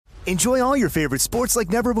Enjoy all your favorite sports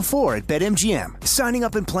like never before at BetMGM. Signing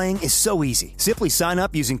up and playing is so easy. Simply sign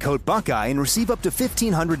up using code Buckeye and receive up to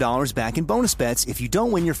 $1,500 back in bonus bets if you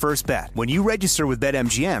don't win your first bet. When you register with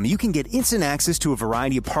BetMGM, you can get instant access to a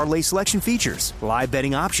variety of parlay selection features, live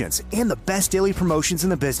betting options, and the best daily promotions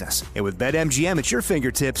in the business. And with BetMGM at your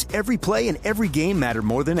fingertips, every play and every game matter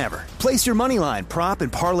more than ever. Place your moneyline, prop,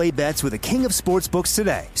 and parlay bets with the king of sportsbooks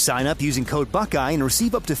today. Sign up using code Buckeye and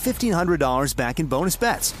receive up to $1,500 back in bonus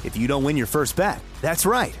bets if you don't win your first bet. That's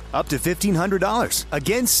right, up to $1,500.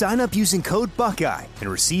 Again, sign up using code Buckeye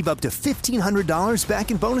and receive up to $1,500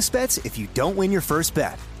 back in bonus bets if you don't win your first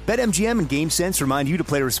bet. BetMGM and GameSense remind you to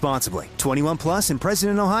play responsibly. 21 plus and present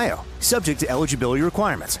in Ohio. Subject to eligibility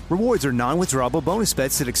requirements. Rewards are non-withdrawable bonus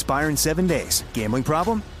bets that expire in 7 days. Gambling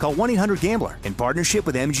problem? Call 1-800-GAMBLER in partnership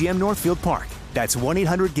with MGM Northfield Park. That's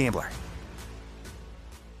 1-800-GAMBLER.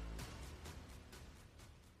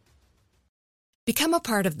 Become a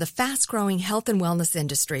part of the fast-growing health and wellness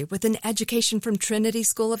industry with an education from Trinity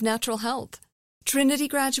School of Natural Health. Trinity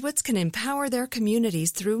graduates can empower their communities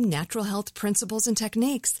through natural health principles and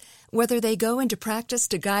techniques, whether they go into practice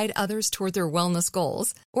to guide others toward their wellness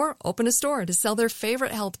goals or open a store to sell their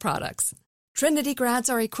favorite health products. Trinity grads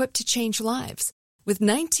are equipped to change lives. With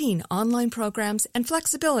 19 online programs and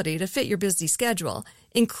flexibility to fit your busy schedule,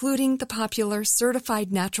 including the popular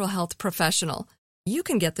Certified Natural Health Professional, you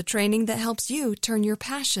can get the training that helps you turn your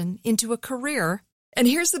passion into a career. And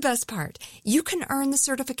here's the best part. You can earn the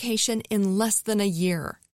certification in less than a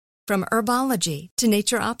year. From herbology to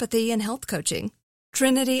naturopathy and health coaching,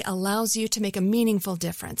 Trinity allows you to make a meaningful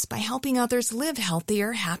difference by helping others live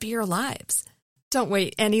healthier, happier lives. Don't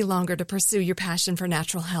wait any longer to pursue your passion for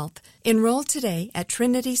natural health. Enroll today at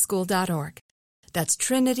trinityschool.org. That's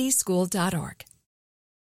trinityschool.org.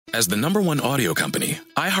 As the #1 audio company,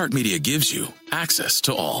 iHeartMedia gives you access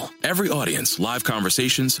to all. Every audience, live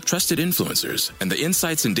conversations, trusted influencers, and the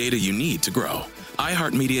insights and data you need to grow.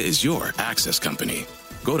 iHeartMedia is your access company.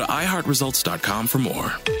 Go to iHeartResults.com for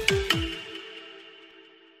more.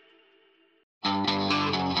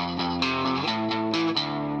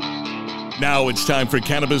 Now it's time for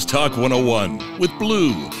Cannabis Talk 101 with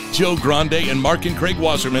Blue, Joe Grande, and Mark and Craig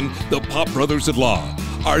Wasserman, the Pop Brothers-in-Law.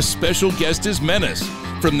 Our special guest is Menace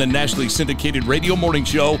from the nationally syndicated radio morning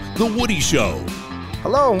show, The Woody Show.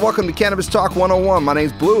 Hello and welcome to Cannabis Talk 101. My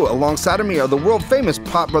name's Blue. Alongside of me are the world-famous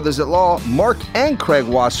Pop Brothers-in-Law, Mark and Craig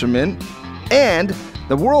Wasserman, and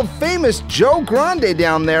the world-famous Joe Grande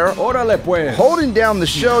down there. Órale pues. Holding down the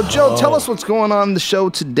show. Joe, tell us what's going on in the show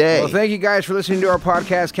today. Well, thank you guys for listening to our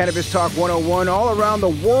podcast, Cannabis Talk 101, all around the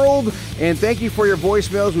world. And thank you for your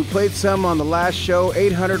voicemails. We played some on the last show,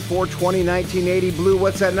 800-420-1980. Blue,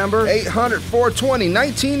 what's that number?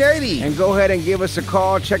 800-420-1980. And go ahead and give us a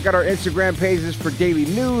call. Check out our Instagram pages for daily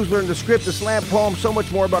news, learn the script, the slam poem, so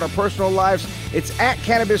much more about our personal lives. It's at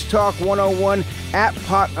Cannabis Talk 101, at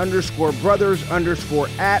pot_brothers_at_law.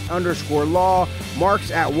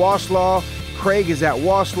 Mark's at Waslaw. Craig is at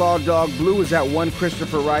Waslaw Dog. Blue is at One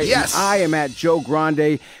Christopher Wright. Yes. And I am at Joe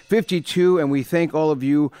Grande 52, and we thank all of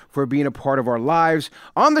you for being a part of our lives.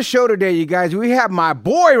 On the show today, you guys, we have my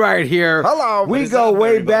boy right here. Hello. We go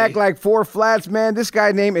way back like 4 flats, man. This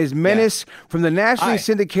guy's name is Menace from the nationally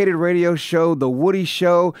syndicated radio show, The Woody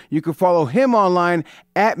Show. You can follow him online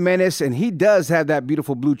at Menace, and he does have that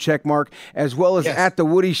beautiful blue check mark, as well as at The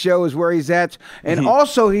Woody Show is where he's at. And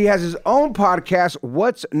also he has his own podcast,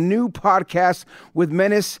 What's New Podcast with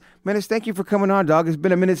Menace. Menace, thank you for coming on, dog. It's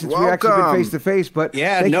been a minute since we actually been face-to-face, but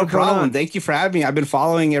no problem. Thank you for having me. I've been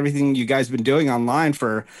following everything you guys have been doing online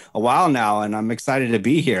for a while now, and I'm excited to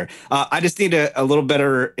be here. I just need a little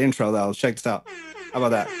better intro, though. Check this out. How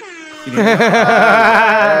about that?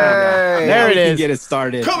 There it is. Get it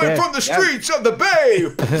started. Coming from the streets of the Bay.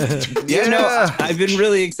 I've been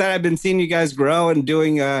really excited. I've been seeing you guys grow and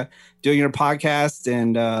doing your podcast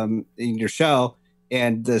and in your show.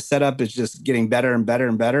 And the setup is just getting better and better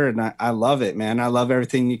and better. And I love it, man. I love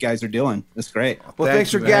everything you guys are doing. It's great. Well,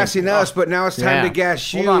 thanks for gassing us, but now it's time to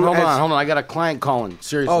gas you. Hold on. I got a client calling.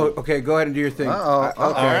 Seriously. Oh, okay. Go ahead and do your thing. Okay.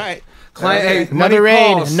 All right. Client, another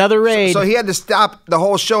raid. So he had to stop the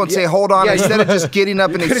whole show and say, hold on, instead of just getting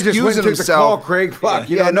up and excusing himself. Call, Craig. Fuck.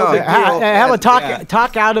 No big deal. Have a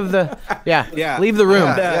talk out of the, leave the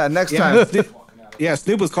room. Next time. Yeah,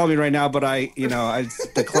 Snoop was calling me right now, but I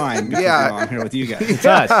declined. Because, I'm here with you guys. It's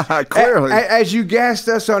us. Clearly. As you gassed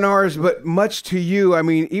us on ours, but much to you, I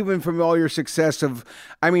mean, even from all your success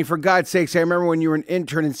for God's sakes, I remember when you were an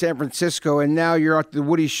intern in San Francisco, and now you're at the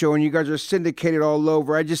Woody Show, and you guys are syndicated all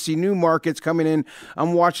over. I just see new markets coming in.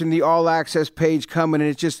 I'm watching the All Access page coming,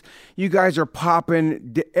 and it's just, you guys are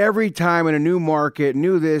popping every time in a new market,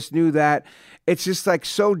 new this, new that. it's just like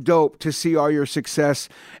so dope to see all your success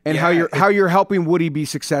and how you're helping Woody be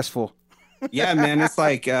successful. Yeah, man, it's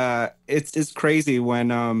like it's crazy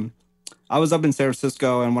when I was up in San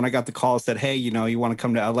Francisco, and when I got the call, it said, hey, you want to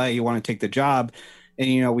come to LA, you want to take the job.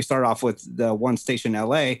 And, we started off with the one station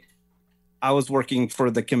LA. I was working for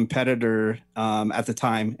the competitor at the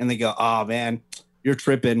time, and they go, oh man, you're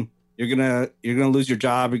tripping. You're gonna lose your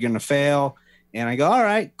job. You're gonna fail. And I go, all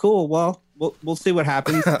right, cool. Well, we'll see what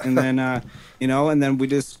happens. And then, and then we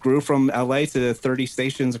just grew from LA to 30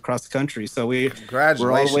 stations across the country. So we're all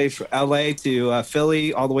the way from LA to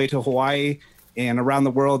Philly, all the way to Hawaii, and around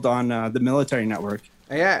the world on the military network.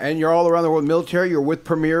 Yeah, and you're all around the world military. You're with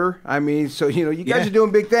Premier. I mean, so, you guys are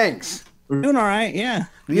doing big things. We're doing all right, yeah.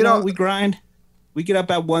 You know, we grind. We get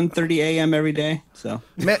up at 1:30 a.m. every day. So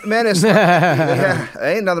Menace,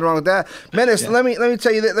 ain't nothing wrong with that. Menace, let me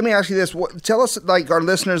tell you that. Let me ask you this. Tell us, like, our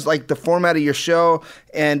listeners, like, the format of your show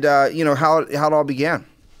and how it all began.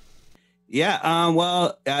 Yeah,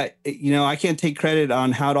 I can't take credit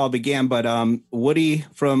on how it all began, but Woody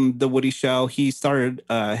from the Woody Show, he started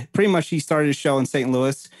his show in St.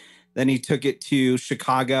 Louis, then he took it to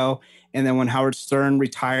Chicago, and then when Howard Stern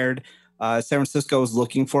retired, San Francisco was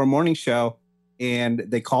looking for a morning show. And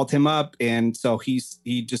they called him up, and so he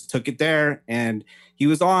just took it there, and he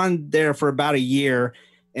was on there for about a year.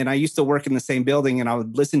 And I used to work in the same building, and I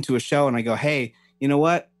would listen to a show, and I go, hey, you know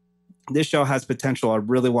what? This show has potential. I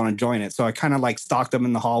really want to join it. So I kind of like stalked them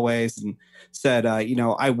in the hallways and said,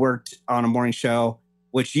 I worked on a morning show,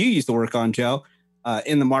 which you used to work on, Joe,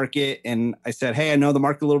 in the market. And I said, hey, I know the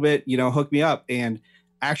market a little bit, hook me up. And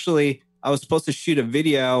actually, I was supposed to shoot a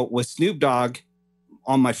video with Snoop Dogg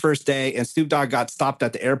on my first day, and Snoop Dogg got stopped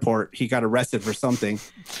at the airport. He got arrested for something.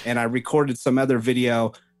 And I recorded some other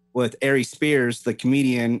video with Ari Spears, the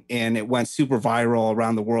comedian, and it went super viral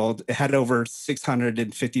around the world. It had over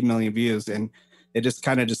 650 million views, and it just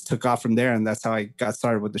kind of took off from there. And that's how I got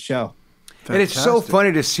started with the show. Fantastic. And it's so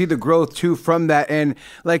funny to see the growth too from that, and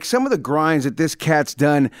like some of the grinds that this cat's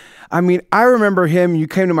done. I mean, I remember him. You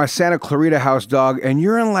came to my Santa Clarita house, dog, and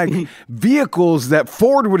you're in like vehicles that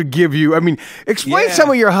Ford would give you. I mean, explain some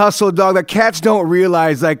of your hustle, dog, that cats don't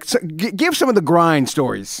realize. Like, give some of the grind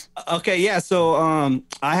stories. Okay, yeah. So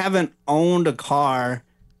I haven't owned a car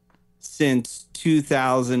since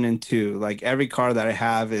 2002. Like every car that I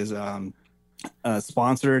have is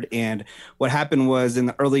sponsored. And what happened was in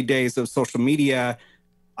the early days of social media,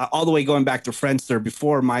 all the way going back to Friendster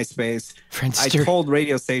before MySpace, I told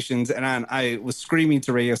radio stations, and I was screaming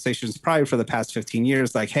to radio stations probably for the past 15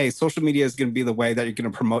 years, like, hey, social media is going to be the way that you're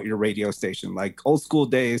going to promote your radio station. Like old school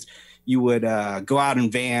days, you would go out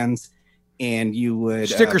in vans and you would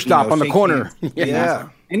sticker stop on the corner. Yeah.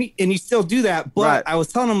 And you still do that. But right. I was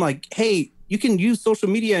telling them, like, hey, you can use social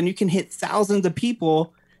media and you can hit thousands of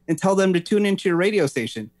people and tell them to tune into your radio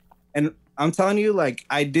station. And I'm telling you, like,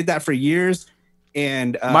 I did that for years.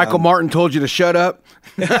 And Michael Martin told you to shut up.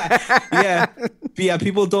 Yeah,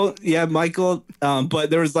 people don't. Yeah, Michael. But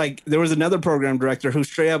there was another program director who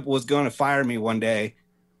straight up was going to fire me one day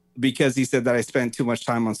because he said that I spent too much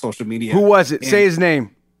time on social media. Who was it? Say his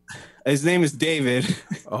name. His name is David.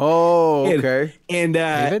 Oh, okay. And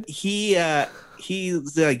David?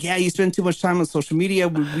 He's like, yeah, you spend too much time on social media.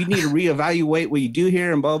 We need to reevaluate what you do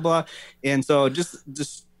here and blah, blah. And so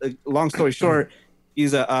just long story short,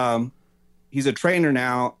 he's a trainer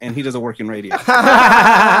now and he doesn't work in radio. What a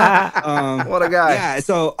guy. Yeah.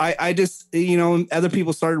 So I just, other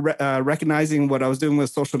people started recognizing what I was doing with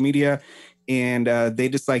social media, and they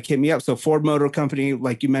just like hit me up. So Ford Motor Company,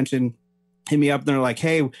 like you mentioned, hit me up and they're like,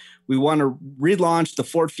 hey, we want to relaunch the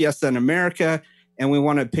Ford Fiesta in America, and we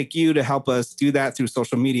want to pick you to help us do that through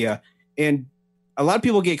social media. And a lot of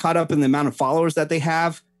people get caught up in the amount of followers that they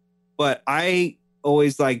have, but I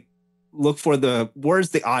always like look for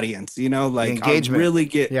where's the audience, like engagement. I really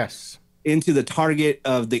get into the target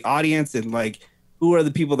of the audience and like, who are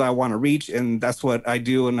the people that I want to reach? And that's what I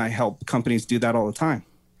do. And I help companies do that all the time.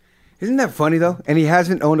 Isn't that funny though? And he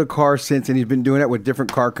hasn't owned a car since, and he's been doing it with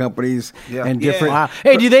different car companies and different. Wow.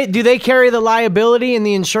 Hey, do they carry the liability and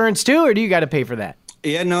the insurance too, or do you got to pay for that?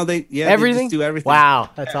 Yeah, no, everything. They just do everything. Wow,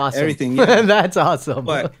 that's awesome. Everything. Yeah. That's awesome.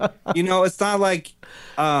 But it's not like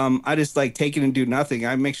I just like take it and do nothing.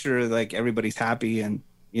 I make sure like everybody's happy and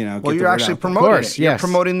Well, you're actually promoting it. You're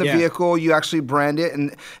promoting the vehicle. You actually brand it,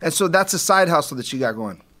 and so that's a side hustle that you got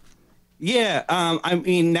going. Yeah, I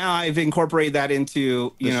mean, now I've incorporated that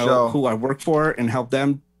into who I work for and help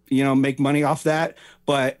them make money off that.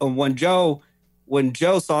 But when Joe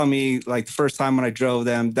saw me like the first time when I drove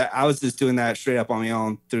them, that I was just doing that straight up on my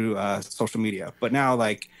own through social media. But now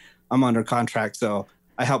like I'm under contract, so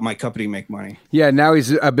help my company make money. Yeah, now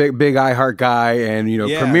he's a big iHeart guy and,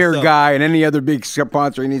 Premier guy, and any other big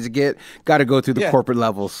sponsor he needs to get. Got to go through the corporate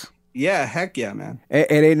levels. Yeah, heck yeah, man. It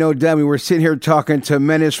ain't no dummy. We're sitting here talking to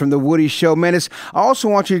Menace from The Woody Show. Menace, I also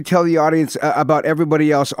want you to tell the audience about everybody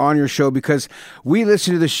else on your show, because we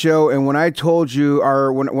listen to the show, and when I told you,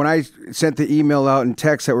 when I sent the email out and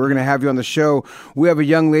text that we're going to have you on the show, we have a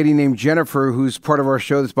young lady named Jennifer who's part of our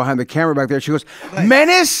show that's behind the camera back there. She goes,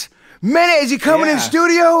 Menace, is he coming in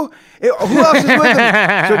studio? Who else is with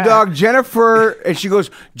him? So, dog, Jennifer, and she goes,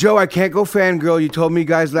 Joe, I can't go fangirl. You told me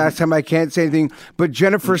guys last time I can't say anything, but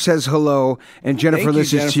Jennifer says hello, and Jennifer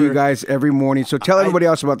listens to you guys every morning. So tell everybody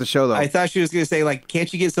else about the show, though. I thought she was going to say, like,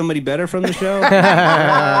 can't you get somebody better from the show?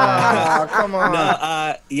 Come on.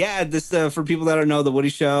 No, this for people that don't know the Woody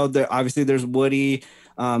Show, obviously there's Woody.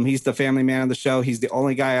 He's the family man of the show. He's the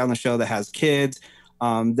only guy on the show that has kids.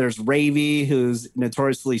 There's Ravy, who's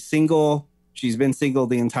notoriously single. She's been single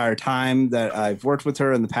the entire time that I've worked with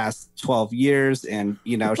her in the past 12 years. And,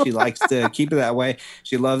 she likes to keep it that way.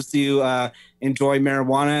 She loves to enjoy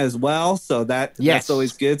marijuana as well. So that's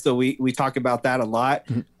always good. So we talk about that a lot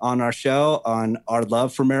on our show, on our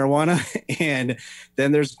love for marijuana. And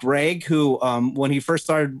then there's Greg, who when he first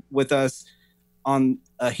started with us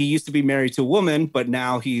he used to be married to a woman, but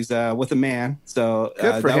now he's with a man. So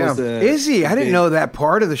good for him. Is he? I didn't know that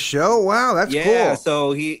part of the show. Wow, that's cool. Yeah.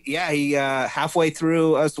 So he halfway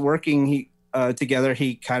through us working together,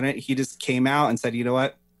 he just came out and said, you know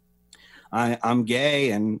what, I'm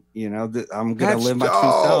gay, and I'm gonna live my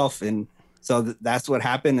true self, and so that's what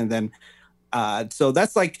happened. And then so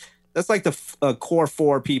that's like the core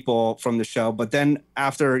 4 people from the show. But then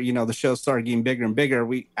after, the show started getting bigger and bigger,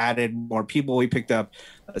 we added more people. We picked up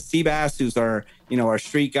Seabass, who's our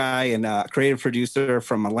street guy and creative producer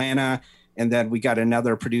from Atlanta. And then we got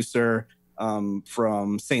another producer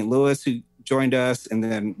from St. Louis who joined us. And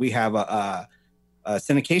then we have a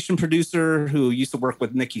syndication producer who used to work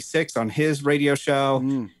with Nikki Sixx on his radio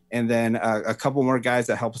show. And then a couple more guys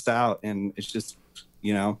that help us out. And it's just,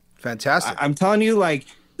 fantastic. I'm telling you, like,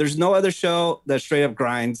 there's no other show that straight up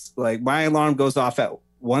grinds. Like, my alarm goes off at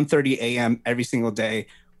 1:30 a.m. every single day.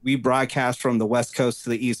 We broadcast from the West Coast to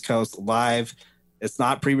the East Coast live. It's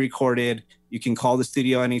not pre-recorded. You can call the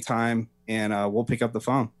studio anytime, and we'll pick up the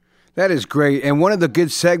phone. That is great. And one of the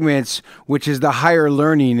good segments, which is the Higher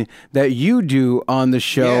Learning that you do on the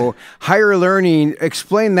show. Yeah. Higher Learning,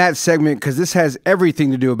 explain that segment, because this has everything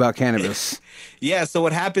to do about cannabis. Yeah, so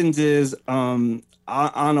what happens is on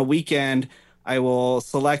a weekend, I will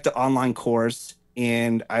select an online course,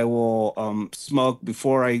 and I will smoke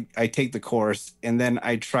before I take the course. And then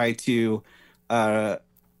I try to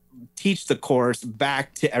teach the course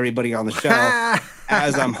back to everybody on the show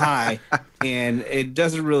as I'm high. And it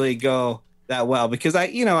doesn't really go that well, because I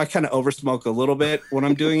kind of oversmoke a little bit when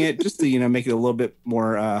I'm doing it, just to, make it a little bit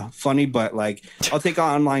more funny. But like, I'll take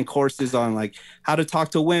online courses on like how to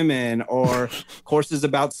talk to women, or courses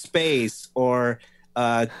about space, or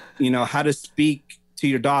how to speak to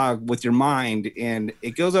your dog with your mind, and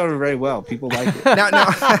it goes over very well. People like it. Now,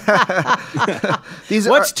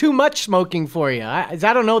 what's too much smoking for you? I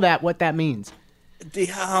don't know what that means.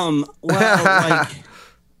 Well, like,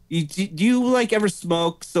 do you like ever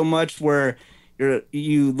smoke so much where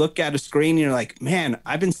you look at a screen and you're like, man,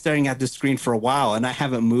 I've been staring at this screen for a while and I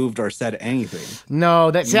haven't moved or said anything? No,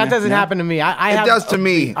 that doesn't happen to me. It does to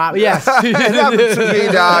me. Yes. It happens to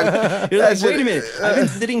me, dog. You're like, wait a minute. I've been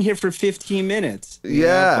sitting here for 15 minutes.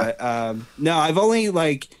 Yeah. But, no, I've only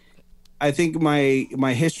I think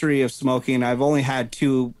my history of smoking, I've only had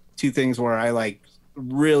two things where I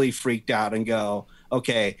really freaked out and go,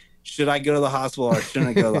 okay, should I go to the hospital or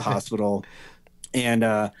shouldn't I go to the hospital?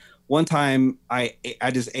 And, one time I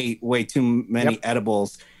just ate way too many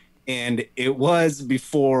edibles, and it was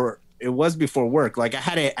before work. Like, I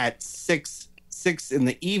had it at 6 in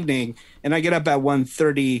the evening, and I get up at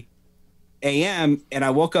 1:30 a.m. and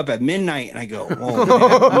I woke up at midnight, and I go, oh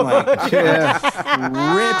man, I'm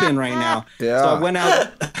like ripping right now. Yeah. So I went out.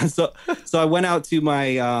 So I went out to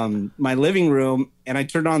my my living room, and I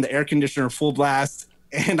turned on the air conditioner full blast.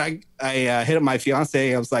 And I hit up my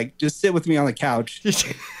fiance. I was like, just sit with me on the couch,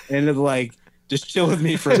 and just chill with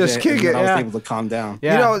me for a bit. Kick it. I was able to calm down.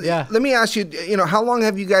 Yeah. Let me ask you, how long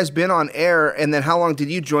have you guys been on air, and then how long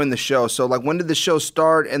did you join the show? So when did the show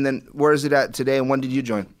start, and then where is it at today, and when did you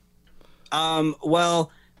join?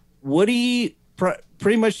 Well, Woody,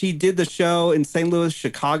 pretty much he did the show in St. Louis,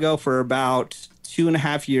 Chicago for about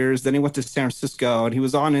 2.5 years. Then he went to San Francisco, and he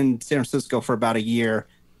was on in San Francisco for about a year.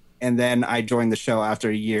 And then I joined the show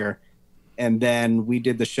after a year. And then we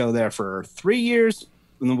did the show there for 3 years.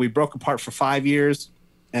 And then we broke apart for 5 years.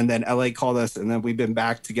 and then LA called us, and then we've been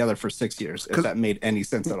back together for 6 years. If that made any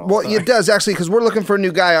sense at all. Well, it does actually, because we're looking for a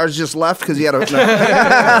new guy. Ours just left because he had a. No.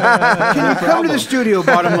 Can you come to the studio?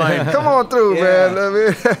 Bottom line, come on through, man. I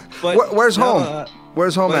mean, where's home?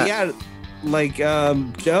 Where's home at? Yeah, like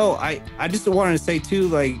Joe, I just wanted to say too,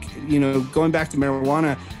 like, going back to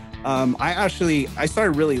marijuana. I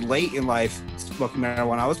started really late in life smoking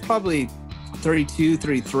marijuana. I was probably 32,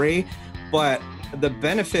 33, but the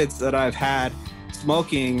benefits that I've had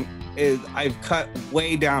smoking is I've cut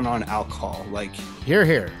way down on alcohol. Like,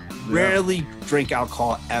 here. Rarely drink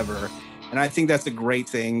alcohol ever. And I think that's a great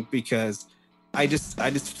thing because I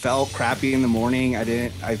just felt crappy in the morning.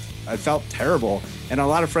 I felt terrible. And a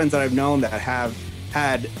lot of friends that I've known that have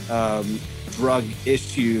had drug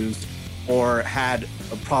issues or had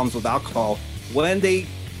problems with alcohol, when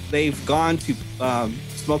they've gone to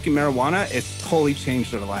smoking marijuana, it's totally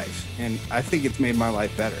changed their life. And I think it's made my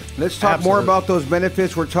life better. Let's talk more about those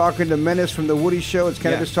benefits. We're talking to Menace from The Woody Show. It's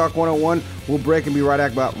Cannabis Talk 101. We'll break and be right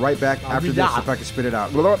back after this, if I can spit it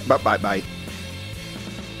out. Bye.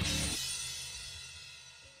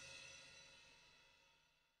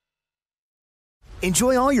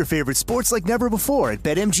 Enjoy all your favorite sports like never before at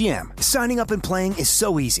BetMGM. Signing up and playing is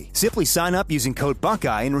so easy. Simply sign up using code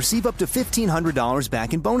Buckeye and receive up to $1,500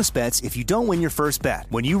 back in bonus bets if you don't win your first bet.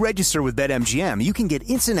 When you register with BetMGM, you can get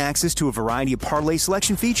instant access to a variety of parlay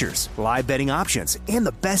selection features, live betting options, and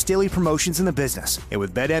the best daily promotions in the business. And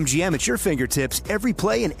with BetMGM at your fingertips, every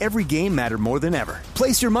play and every game matter more than ever.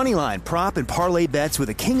 Place your moneyline, prop, and parlay bets with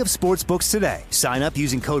the king of sportsbooks today. Sign up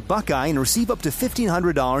using code Buckeye and receive up to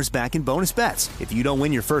 $1,500 back in bonus bets if you don't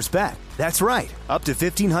win your first bet. That's right, up to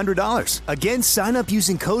 $1,500. Again, sign up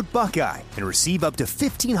using code Buckeye and receive up to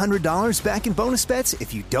 $1,500 back in bonus bets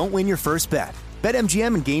if you don't win your first bet.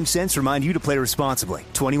 BetMGM and GameSense remind you to play responsibly.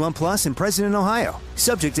 21 plus and present in Ohio.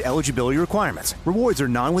 Subject to eligibility requirements. Rewards are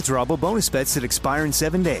non-withdrawable bonus bets that expire in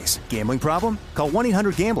 7 days. Gambling problem? Call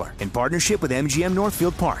 1-800-GAMBLER in partnership with MGM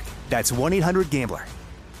Northfield Park. That's 1-800-GAMBLER.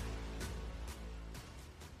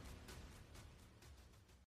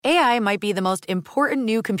 AI might be the most important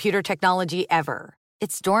new computer technology ever.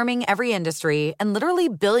 It's storming every industry, and literally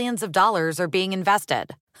billions of dollars are being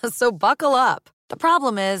invested. So buckle up. The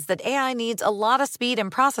problem is that AI needs a lot of speed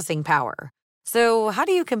and processing power. So how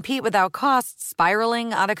do you compete without costs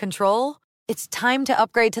spiraling out of control? It's time to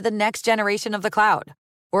upgrade to the next generation of the cloud.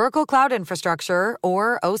 Oracle Cloud Infrastructure,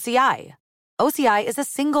 or OCI. OCI is a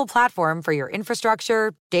single platform for your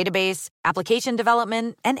infrastructure, database, application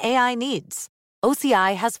development, and AI needs.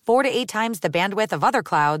 OCI has 4 to 8 times the bandwidth of other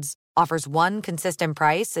clouds, offers one consistent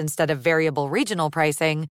price instead of variable regional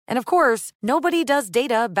pricing, and of course, nobody does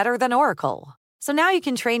data better than Oracle. So now you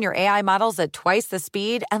can train your AI models at twice the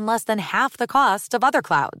speed and less than half the cost of other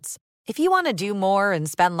clouds. If you want to do more and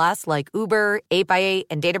spend less like Uber, 8x8,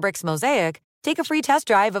 and Databricks Mosaic, take a free test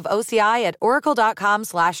drive of OCI at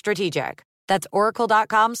oracle.com/strategic. That's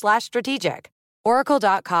oracle.com/strategic.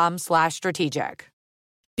 Oracle.com/strategic.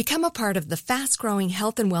 Become a part of the fast-growing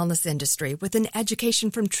health and wellness industry with an education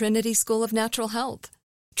from Trinity School of Natural Health.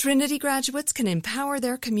 Trinity graduates can empower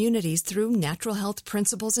their communities through natural health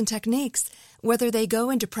principles and techniques, whether they go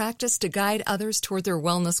into practice to guide others toward their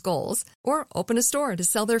wellness goals or open a store to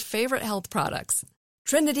sell their favorite health products.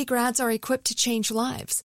 Trinity grads are equipped to change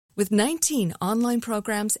lives with 19 online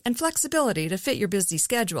programs and flexibility to fit your busy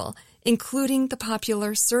schedule, including the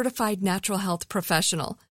popular Certified Natural Health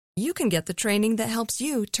Professional. You can get the training that helps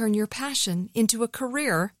you turn your passion into a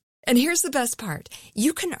career. And here's the best part.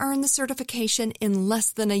 You can earn the certification in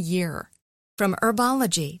less than a year. From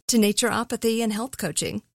herbology to naturopathy and health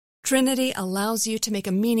coaching, Trinity allows you to make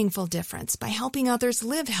a meaningful difference by helping others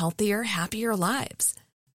live healthier, happier lives.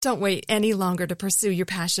 Don't wait any longer to pursue your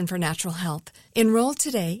passion for natural health. Enroll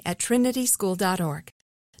today at trinityschool.org.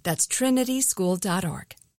 That's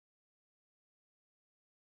trinityschool.org.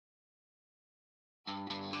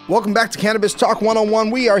 Welcome back to Cannabis Talk 101.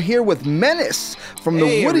 We are here with Menace from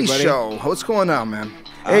The Woody Show. What's going on, man?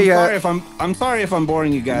 I'm sorry if I'm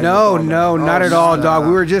boring you guys. No, not at all, dog.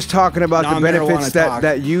 We were just talking about the benefits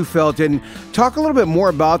that you felt, and talk a little bit more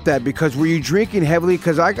about that, because were you drinking heavily?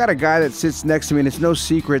 Because I got a guy that sits next to me, and it's no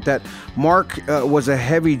secret that Mark was a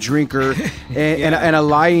heavy drinker and a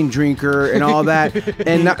lying drinker and all that.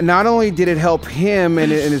 And not only did it help him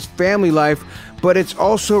and his family life, but it's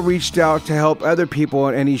also reached out to help other people.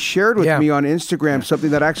 And he shared with me on Instagram something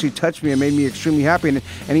that actually touched me and made me extremely happy.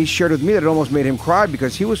 And he shared with me that it almost made him cry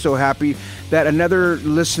because he was so happy that another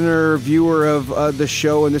listener, viewer of the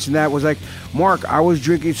show and this and that was like, Mark, I was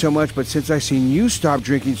drinking so much, but since I seen you stop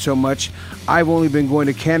drinking so much, I've only been going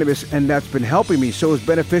to cannabis, and that's been helping me. So it's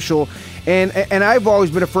beneficial. And I've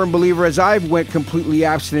always been a firm believer as I've went completely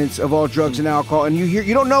abstinence of all drugs and alcohol. And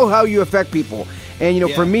you don't know how you affect people.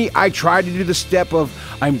 And, for me, I tried to do the step of,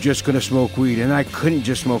 I'm just going to smoke weed. And I couldn't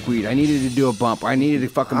just smoke weed. I needed to do a bump. I needed to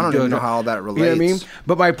fucking I don't even know how that relates. You know what I mean?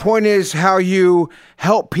 But my point is how you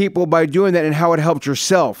help people by doing that and how it helped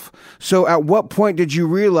yourself. So at what point did you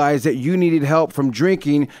realize that you needed help from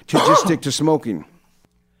drinking to just stick to smoking?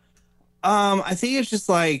 I think it's just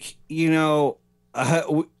like, there's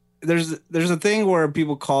a thing where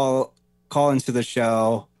people call into the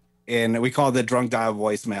show, and we call it the drunk dial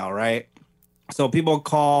voicemail, right? So people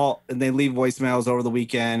call and they leave voicemails over the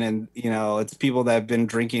weekend, and it's people that have been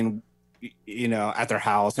drinking, at their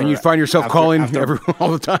house. And you find yourself calling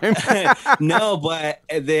all the time. No, but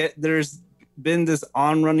there's been this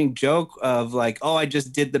on-running joke of like, oh, I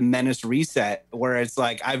just did the Menace reset, where it's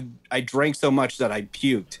like I drank so much that I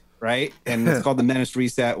puked, right? And it's called the Menace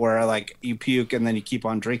reset, where like you puke and then you keep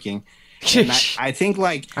on drinking. And I think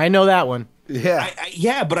like I know that one.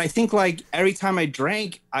 Yeah. But I think like every time I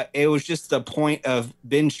drank, it was just the point of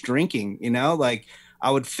binge drinking, like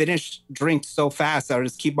I would finish drinks so fast. I would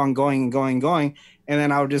just keep on going and going and going. And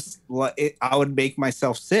then I would make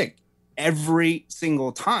myself sick every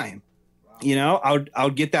single time. I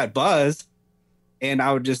would get that buzz, and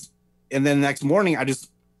and then the next morning I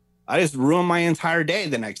just ruin my entire day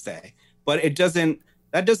the next day. But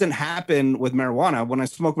that doesn't happen with marijuana. When I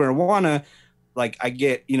smoke marijuana, like I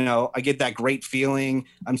get that great feeling.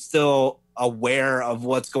 I'm still aware of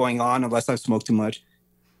what's going on unless I smoke too much.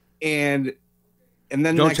 And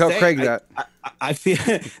then don't tell Craig that. I feel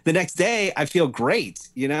the next day I feel great,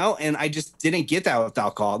 and I just didn't get that with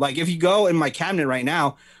alcohol. Like if you go in my cabinet right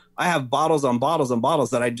now, I have bottles on bottles on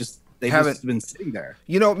bottles that they've just been sitting there.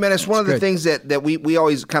 Menace, one of the things that we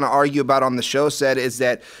always kind of argue about on the show set is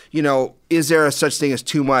that, is there a such thing as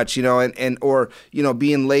too much, or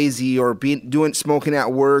being lazy or smoking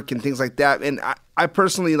at work and things like that. And I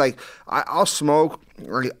personally, like, I'll smoke.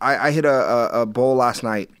 I hit a bowl last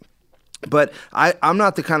night. But I'm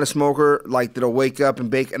not the kind of smoker like that'll wake up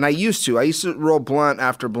and bake. And I used to roll blunt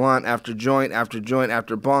after joint after joint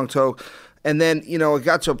after bong toke. And then, it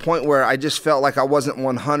got to a point where I just felt like I wasn't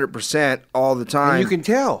 100% all the time. And you can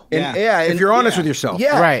tell. If you're honest with yourself.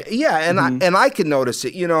 Yeah. Right. Yeah. And I can notice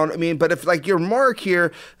it, you know what I mean? But if like your Mark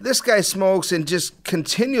here, this guy smokes and just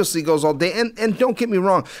continuously goes all day. And don't get me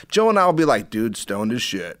wrong, Joe and I will be like, dude, stoned as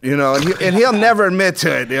shit, and he'll never admit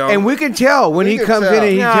to it, And we can tell when he comes in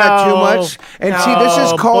and he's got too much. And see,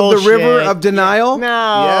 this is called the river of denial.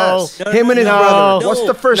 No. Yes. Him and his brother. What's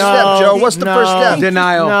the first step, Joe? What's the first step?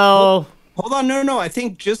 Denial. No. Hold on, no. I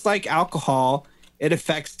think just like alcohol, it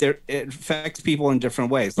affects people in different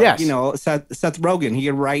ways. Like, yes. Seth Rogen, he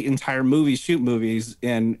can write entire movies, shoot movies,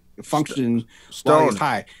 and function while he's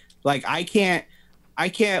high. Like I can't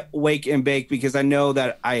wake and bake because I know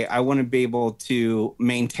that I want to be able to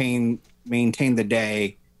maintain the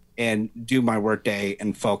day and do my work day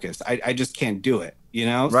and focus. I just can't do it,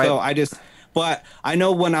 Right. So but I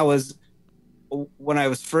know when I was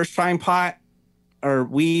first trying pot or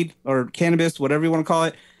weed or cannabis, whatever you want to call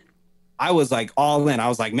it, I was like all in. I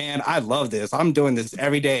was like, man, I love this. I'm doing this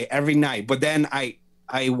every day, every night. But then I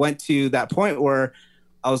went to that point where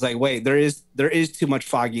I was like, wait, there is too much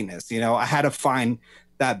fogginess. I had to find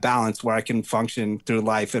that balance where I can function through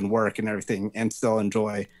life and work and everything and still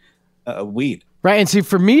enjoy weed. Right. And see,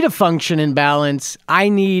 for me to function in balance, I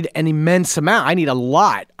need an immense amount. I need a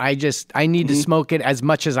lot. I need to smoke it as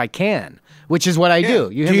much as I can, which is what I do.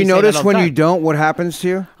 Do you notice when you don't, what happens to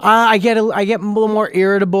you? I get a little more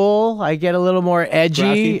irritable. I get a little more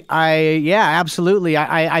edgy. Absolutely.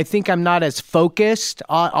 I think I'm not as focused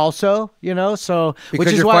also, so.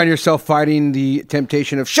 Because you find yourself fighting the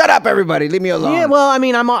temptation of, shut up, everybody, leave me alone. Yeah, well, I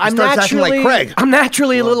mean, I'm naturally, like Craig. I'm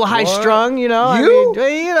naturally a little high strung,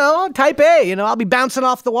 type A, I'll be bouncing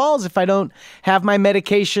off the walls if I don't have my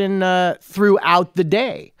medication throughout the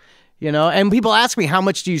day. And people ask me, how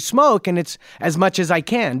much do you smoke? And it's as much as I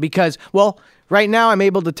can because, well, right now I'm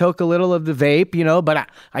able to toke a little of the vape, but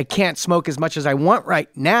I can't smoke as much as I want right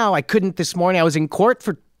now. I couldn't this morning. I was in court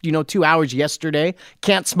for, 2 hours yesterday.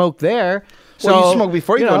 Can't smoke there. Well, you smoke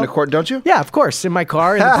before you go into court, don't you? Yeah, of course. In my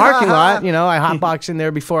car, in the parking lot. I hotbox in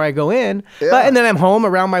there before I go in. Yeah. And then I'm home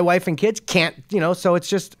around my wife and kids. Can't, so it's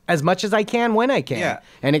just as much as I can when I can. Yeah.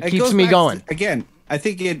 And it keeps me going. Again, I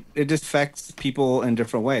think it just affects people in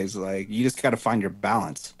different ways. Like you just got to find your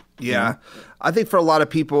balance. Yeah. I think for a lot of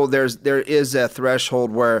people, there is a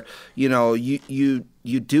threshold where, you know, you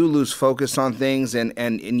do lose focus on things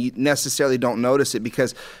and you necessarily don't notice it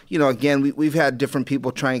because, you know, again, we've had different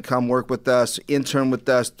people try and come work with us, intern with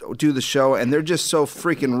us, do the show, and they're just so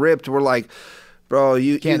freaking ripped. We're like, bro,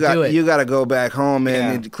 you got to go back home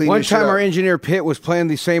and clean your shit up. One time our engineer Pitt was playing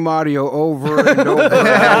the same audio over and over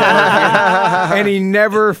and he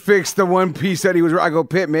never fixed the one piece that he was. I go,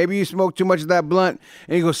 Pitt, maybe you smoked too much of that blunt.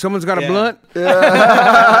 And he goes, someone's got a blunt?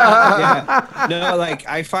 Yeah. No, like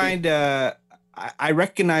I find I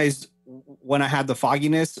recognize when I have the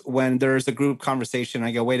fogginess when there's a group conversation.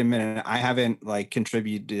 I go, wait a minute, I haven't like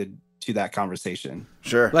contributed to that conversation.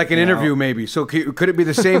 Sure. Like an interview, maybe. So could it be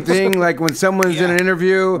the same thing? Like when someone's in an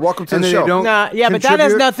interview, welcome to the show. But that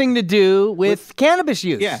has nothing to do with cannabis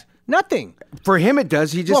use. Yeah. Nothing. For him, it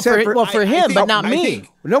does. He just said for him, but not me.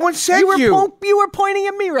 No one said you were pointing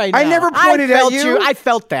at me right now. I never pointed at you. I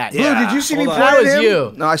felt that. Blue, did you see me pointing at him? That was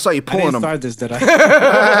you. No, I saw you pulling him. I didn't start this, did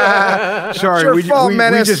I? Sorry, we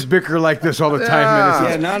just bicker like this all the time,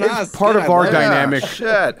 Menace. Yeah, no, it's part of our dynamic.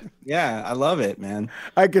 Shit. Yeah, I love it, man.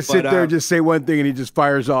 I could sit there and just say one thing and he just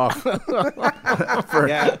fires off.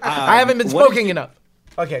 I haven't been smoking enough.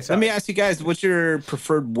 Okay, so let me ask you guys, what's your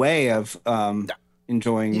preferred way of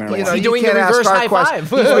enjoying marijuana? Is he doing the reverse high five?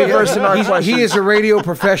 He's reversing our question. He is a radio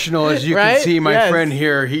professional, as you can see, my friend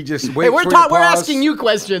here. He just waits we're asking you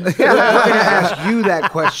questions. We're going to ask you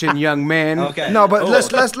that question, young man. Okay. No, but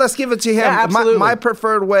let's give it to him. Yeah, absolutely. My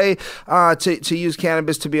preferred way to use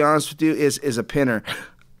cannabis, to be honest with you, is a pinner.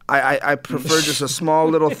 I prefer just a small,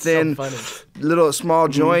 little, thin, little small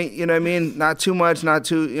joint. You know what I mean? Not too much, not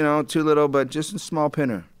too too little, but just a small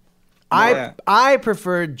pinner. I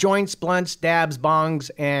prefer joints, blunts, dabs,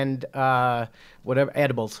 bongs, and whatever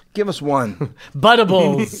edibles. Give us one.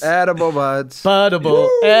 Budables. Edible buds.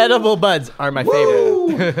 Edible buds are my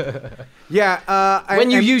favorite. Yeah.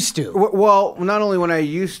 When you used to. Well, not only when I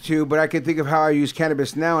used to, but I can think of how I use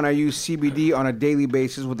cannabis now, and I use CBD on a daily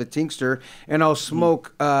basis with a tincture, and I'll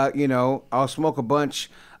smoke, I'll smoke a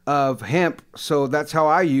bunch of hemp, so that's how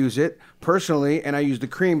I use it personally, and I use the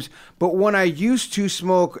creams. But when I used to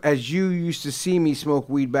smoke, as you used to see me smoke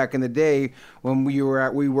weed back in the day when we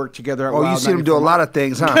worked together at Wild you see him do a lot of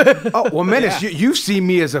things, huh? Oh, well, Menace, you see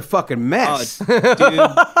me as a fucking mess. Dude,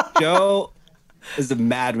 Joe is a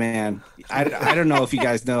madman. I don't know if you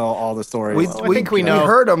guys know all the stories. I think we know. We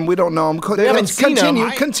heard them. We don't know them.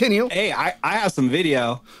 Continue. Hey, I have some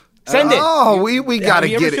video. Send it. Oh, we got to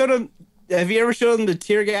get it. Have you ever showed them the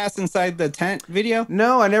tear gas inside the tent video?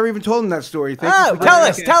 No, I never even told him that story. Tell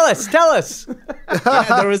us.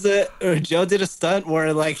 Yeah, there was Joe did a stunt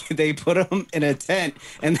where like they put him in a tent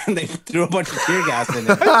and then they threw a bunch of tear gas in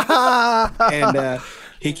it. And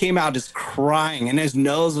he came out just crying and his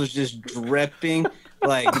nose was just dripping.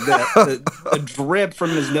 Like the drip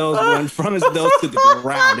from his nose went from his nose to the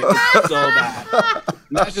ground. It was so bad.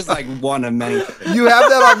 And that's just like one of many things. You have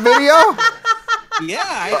that on video? Yeah,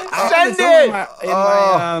 I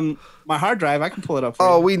send it. My hard drive. I can pull it up for you.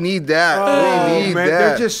 Oh, we need that. We need that.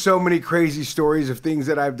 There's just so many crazy stories of things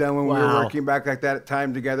that I've done when we were working back like that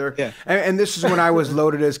time together. Yeah. And this is when I was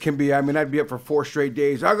loaded as can be. I mean, I'd be up for 4 straight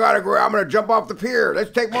days. I'm going to jump off the pier.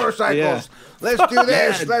 Let's take motorcycles. Yeah. Let's do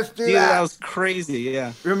this. Let's do that. That was crazy.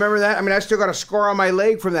 Yeah. Remember that? I mean, I still got a scar on my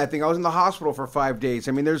leg from that thing. I was in the hospital for 5 days.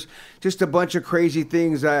 I mean, there's just a bunch of crazy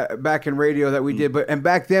things back in radio that we did. And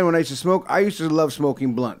back then when I used to smoke, I used to love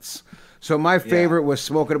smoking blunts. So my favorite was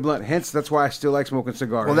smoking a blunt. Hence, that's why I still like smoking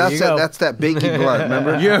cigars. Well, that's that bakey blunt,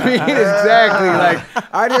 remember? You know what I mean? Exactly. Like,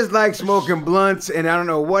 I just like smoking blunts, and I don't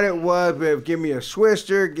know what it was, but give me a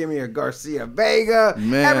Swisher, give me a Garcia Vega.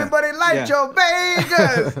 Man. Everybody like Joe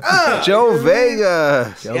Vegas. Joe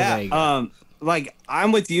Vegas. Joe Vegas. Like,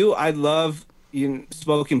 I'm with you. I love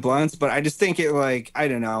smoking blunts, but I just think it like, I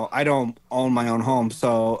don't know. I don't own my own home,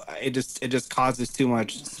 so it just causes too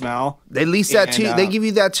much smell. They lease that too. They give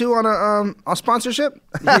you that too on a sponsorship.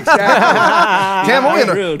 Exactly.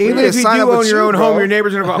 Damn, even if you do own your own home, your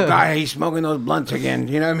neighbors are going to go, God, he's smoking those blunts again.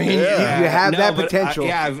 You know what I mean? Yeah. You have that potential.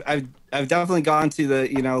 I've definitely gone to the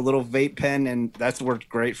little vape pen, and that's worked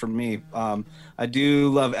great for me. I do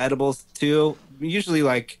love edibles too. Usually,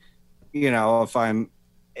 like, if I'm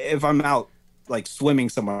out like swimming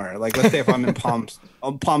somewhere, like let's say if I'm in Palm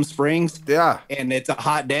Springs, and it's a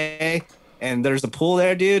hot day and there's a pool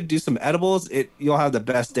there, dude, do some edibles, you'll have the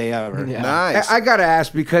best day ever. Yeah. Nice. I gotta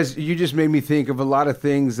ask, because you just made me think of a lot of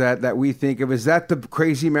things that we think of. Is that the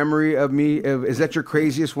crazy memory of me? Is that your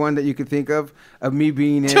craziest one that you could think of me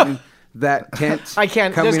being in that tent? I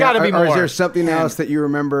can't. There's got to be more. Or is there something else that you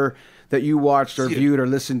remember that you watched or viewed or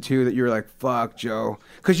listened to that you're like, fuck, Joe?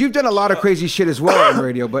 Because you've done a lot of crazy shit as well on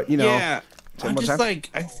radio, but you know. Yeah, I'm just like,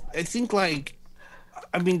 I think like,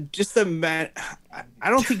 I mean, just the man. I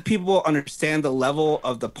don't think people understand the level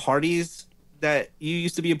of the parties that you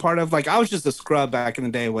used to be a part of. Like, I was just a scrub back in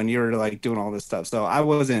the day when you were like doing all this stuff. So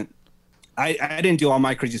I didn't do all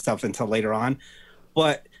my crazy stuff until later on.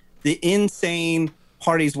 But the insane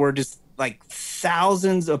parties were just like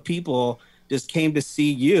thousands of people just came to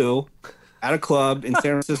see you at a club in San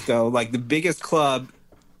Francisco, like the biggest club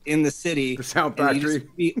in the city. The Sound Factory. And you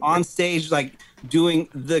just be on stage, like doing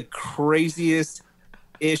the craziest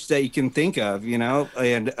ish that you can think of, you know?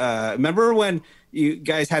 And remember when you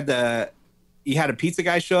guys had you had a pizza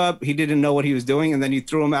guy show up, he didn't know what he was doing, and then you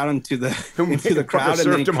threw him out into the crowd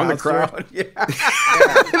and then him on the crowd. Yeah.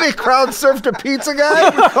 They crowd surfed a pizza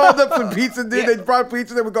guy. We called up some pizza dude. They brought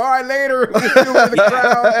pizza. They would go, all right, later. The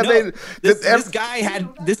crowd.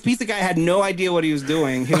 This pizza guy had no idea what he was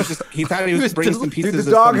doing. He thought he was bringing some pizzas. Dude,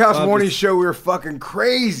 the Doghouse Morning Show, we were fucking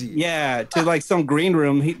crazy. Yeah, to like some green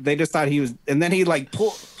room. They just thought he was, and then he like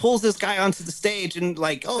pulls this guy onto the stage and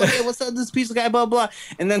like, oh hey, what's up, this pizza guy, blah blah,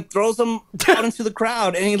 and then throws him out into the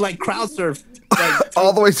crowd, and he like crowd surfed like,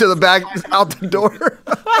 all the way to the back, out the door.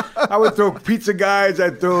 I would throw pizza guys.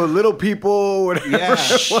 I'd throw little people. Whatever. Yeah,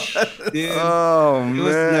 dude, oh man, it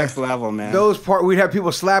was next level, man. We'd have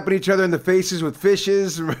people slapping each other in the faces with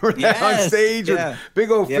fishes. Remember that on stage with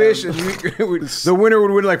big old fish, and the winner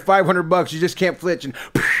would win like $500. You just can't flinch and.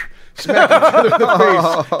 Smack each other in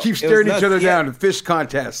the face. Keep staring each other down in fish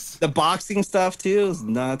contests. The boxing stuff too is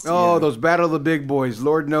nuts. Oh, those Battle of the Big Boys.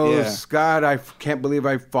 Lord knows. God, I can't believe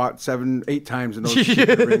I fought 7-8 times in those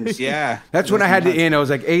rings. Yeah. That's when I had to end. I was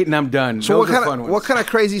like 8 and I'm done. So what kind of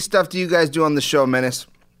crazy stuff do you guys do on the show, Menace?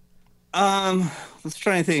 Let's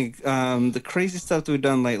try and think. The crazy stuff that we've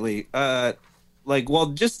done lately. I'd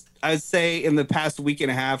say in the past week and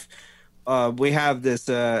a half, we have this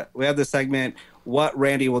segment, What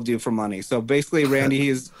Randy Will Do for Money. So basically, Randy,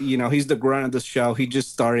 he's the grunt of the show. He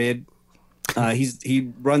just started.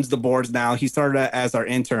 He runs the boards now. He started as our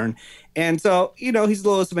intern, and so he's the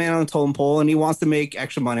lowest man on the totem pole, and he wants to make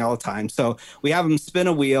extra money all the time. So we have him spin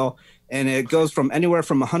a wheel, and it goes from anywhere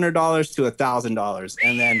from $100 to $1,000,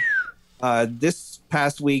 and then this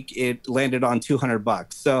past week it landed on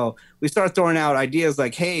 $200. So we start throwing out ideas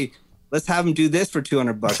like, hey, let's have him do this for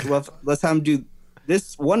 $200. Let's have him do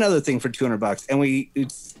this one other thing for $200. And we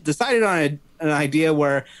decided on an idea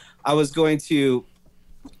where I was going to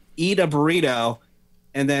eat a burrito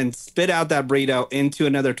and then spit out that burrito into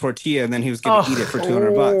another tortilla, and then he was going to eat it for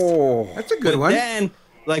 $200. Oh, that's a good one. Then,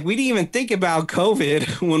 like, we didn't even think about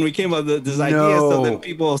COVID when we came up with this idea. So then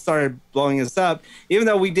people started blowing us up. Even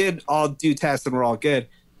though we did all do tests and we're all good,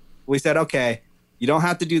 we said, okay, you don't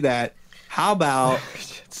have to do that. How about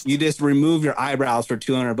you just remove your eyebrows for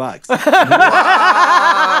 $200?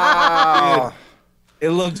 Wow. Dude, it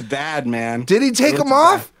looked bad, man. Did he take them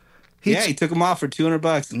off? He took them off for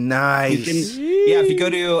 $200. Nice. If you go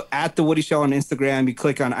to @TheWoodyShow on Instagram, you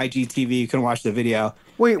click on IGTV, you can watch the video.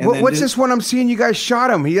 Wait, what's this one I'm seeing? You guys shot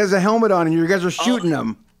him. He has a helmet on, and you guys are shooting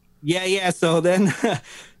him. Yeah. So then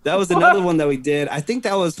that was another one that we did. I think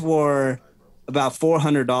that was for about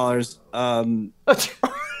 $400.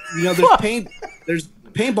 There's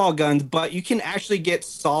paintball guns, but you can actually get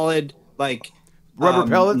solid like rubber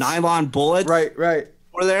pellets, nylon bullets. Right.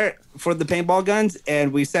 For the paintball guns,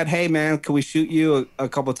 and we said, "Hey, man, can we shoot you a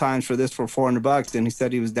couple times for this for $400?" And he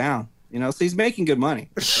said he was down. So he's making good money.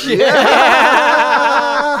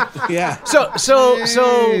 Yeah. So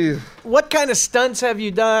what kind of stunts have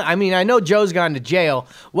you done? I mean, I know Joe's gone to jail.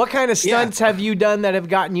 What kind of stunts have you done that have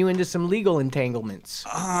gotten you into some legal entanglements?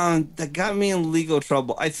 That got me in legal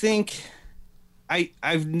trouble. I think I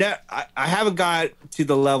haven't got to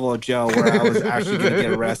the level of Joe where I was actually going to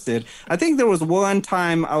get arrested. I think there was one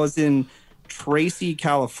time I was in Tracy,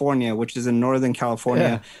 California, which is in Northern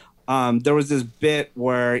California. Yeah. There was this bit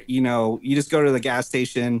where, you just go to the gas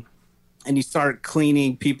station and you start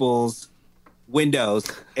cleaning people's windows,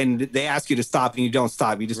 and they ask you to stop, and you don't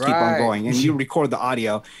stop. You just keep on going, and you record the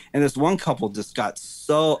audio. And this one couple just got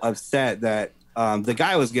so upset that the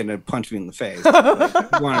guy was going to punch me in the face. He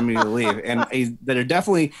wanted me to leave, and they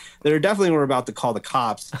definitely were about to call the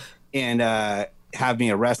cops and have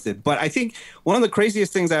me arrested. But I think one of the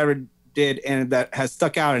craziest things I ever did, and that has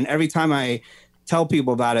stuck out, and every time I tell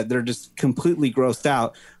people about it, they're just completely grossed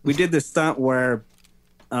out. We did this stunt where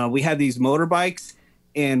we had these motorbikes,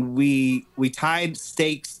 and we tied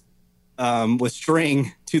stakes with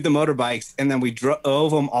string to the motorbikes, and then we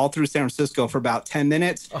drove them all through San Francisco for about 10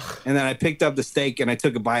 minutes. And then I picked up the steak and I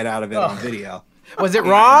took a bite out of it on video. Was it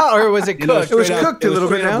raw or was it cooked? It was cooked a little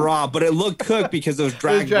bit now. Raw, but it looked cooked because it was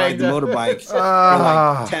dragged by the motorbike for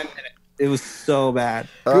like 10 minutes. It was so bad.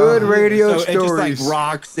 Good radio stories. It just like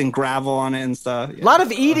rocks and gravel on it and stuff. A lot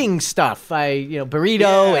of eating stuff.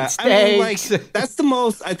 Burrito and steaks. That's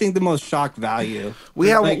the most shock value. We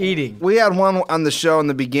had eating. We had one on the show in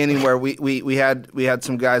the beginning where we had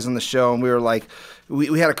some guys on the show and we were like,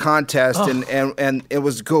 we had a contest and it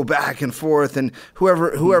was go back and forth and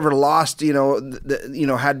whoever lost,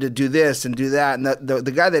 had to do this and do that, and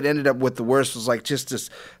the guy that ended up with the worst was like just this.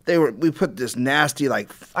 We put this nasty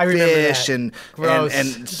like fish and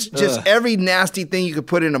just every nasty thing you could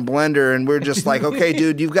put in a blender, and we're just like, okay,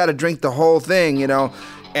 dude, you've got to drink the whole thing,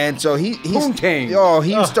 And so he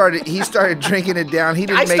started drinking it down. He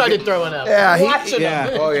didn't. I started throwing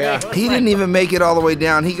up. He didn't even make it all the way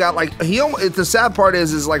down. He got the sad part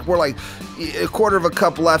is like we're like a quarter of a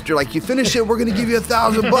cup left. You're like, you finish it, we're gonna give you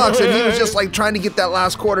 $1,000. And he was just like trying to get that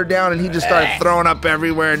last quarter down, and he just started throwing up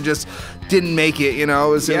everywhere and just didn't make it. It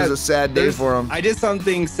was a sad day for him. I did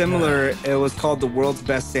something similar. It was called the world's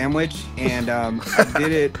best sandwich, and I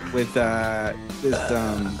did it with this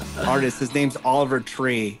artist. His name's Oliver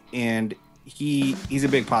Tree, and he's a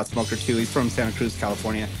big pot smoker too. He's from Santa Cruz,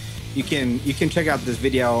 California. You can check out this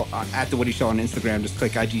video at The Woody Show on Instagram. Just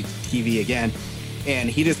click IGTV again, and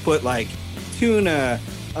he just put like tuna,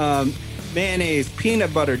 mayonnaise,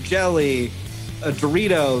 peanut butter, jelly,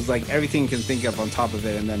 Doritos, like everything you can think of on top of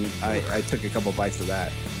it, and then I took a couple bites of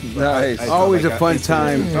that. Nice. Always a fun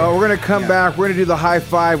time. We're going to come back. We're going to do the high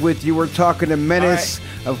five with you. We're talking to Menace,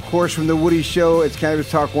 of course, from The Woody Show. It's Cannabis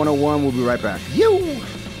Talk 101. We'll be right back.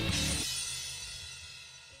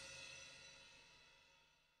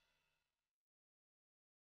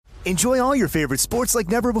 Enjoy all your favorite sports like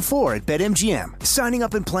never before at BetMGM. Signing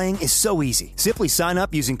up and playing is so easy. Simply sign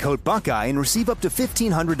up using code Buckeye and receive up to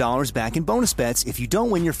 $1,500 back in bonus bets if you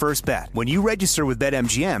don't win your first bet. When you register with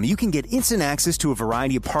BetMGM, you can get instant access to a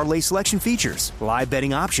variety of parlay selection features, live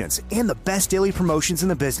betting options, and the best daily promotions in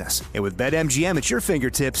the business. And with BetMGM at your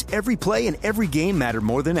fingertips, every play and every game matter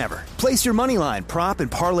more than ever. Place your moneyline, prop,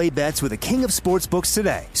 and parlay bets with the king of sportsbooks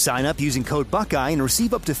today. Sign up using code Buckeye and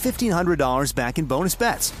receive up to $1,500 back in bonus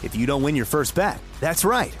bets if you don't win your first bet. That's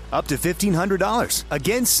right, up to $1,500.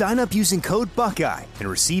 Again, sign up using code Buckeye and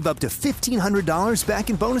receive up to $1,500 back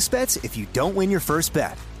in bonus bets if you don't win your first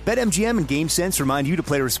bet. BetMGM and GameSense remind you to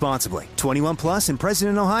play responsibly. 21 plus and present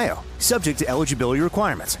in Ohio. Subject to eligibility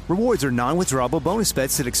requirements. Rewards are non-withdrawable bonus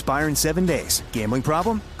bets that expire in 7 days. Gambling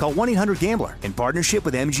problem? Call 1-800-GAMBLER in partnership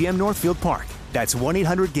with MGM Northfield Park. That's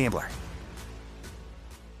 1-800-GAMBLER.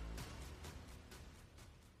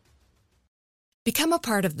 Become a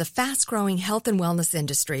part of the fast-growing health and wellness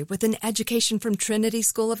industry with an education from Trinity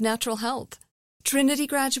School of Natural Health. Trinity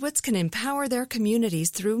graduates can empower their communities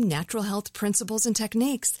through natural health principles and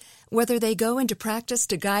techniques, whether they go into practice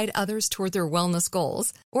to guide others toward their wellness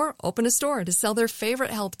goals or open a store to sell their favorite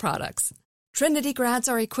health products. Trinity grads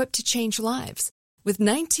are equipped to change lives with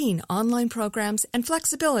 19 online programs and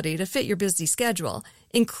flexibility to fit your busy schedule,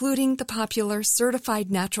 including the popular Certified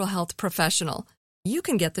Natural Health Professional. You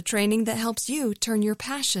can get the training that helps you turn your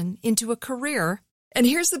passion into a career. And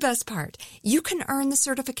here's the best part. You can earn the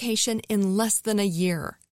certification in less than a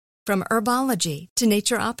year. From herbology to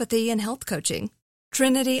naturopathy and health coaching,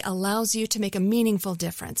 Trinity allows you to make a meaningful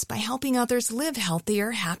difference by helping others live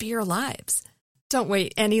healthier, happier lives. Don't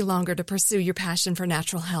wait any longer to pursue your passion for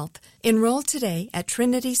natural health. Enroll today at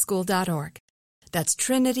trinityschool.org. That's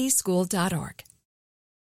trinityschool.org.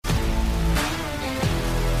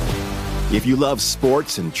 If you love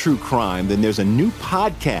sports and true crime, then there's a new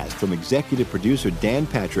podcast from executive producer Dan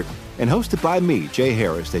Patrick and hosted by me, Jay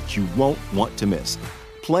Harris, that you won't want to miss.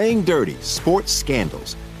 Playing Dirty: Sports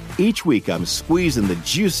Scandals. Each week, I'm squeezing the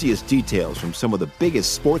juiciest details from some of the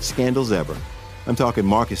biggest sports scandals ever. I'm talking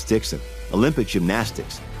Marcus Dixon, Olympic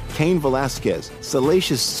gymnastics, Cain Velasquez,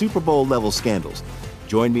 salacious Super Bowl-level scandals.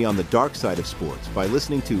 Join me on the dark side of sports by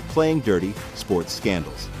listening to Playing Dirty: Sports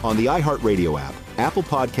Scandals on the iHeartRadio app, Apple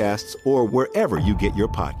Podcasts, or wherever you get your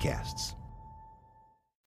podcasts.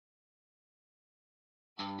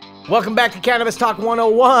 Welcome back to Cannabis Talk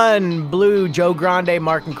 101. Blue, Joe Grande,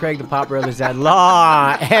 Mark and Craig, the Pop Brothers at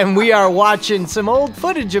Law. And we are watching some old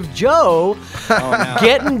footage of Joe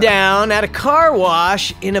getting down at a car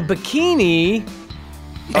wash in a bikini.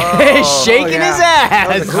 Shaking his ass.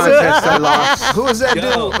 That was the contest I lost. Who was that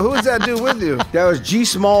dude? Who was that dude with you? That was G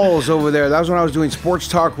Smalls over there. That was when I was doing sports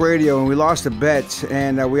talk radio, and we lost a bet,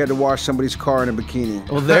 and we had to wash somebody's car in a bikini.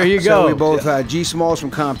 Well, there you So go. we both G Smalls from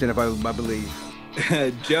Compton, if I believe.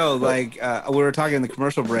 Joe, we were talking in the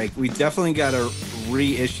commercial break. We definitely got to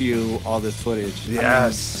reissue all this footage.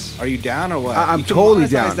 Yes. Are you down or what? I'm totally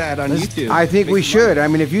down. That on YouTube. I think we should. I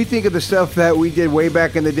mean, if you think of the stuff that we did way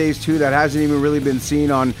back in the days too, that hasn't even really been seen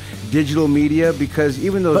on digital media, because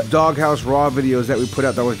even those Doghouse Raw videos that we put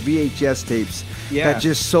out, that was VHS tapes that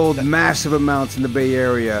just sold massive amounts in the Bay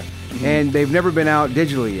Area, and they've never been out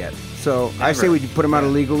digitally yet. So I say we put them out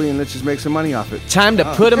illegally and let's just make some money off it. Time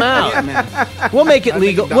to put them out. Yeah, man. We'll make it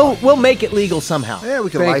legal. We'll make it legal somehow. Yeah, we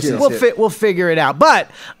can license it. We'll figure it out. But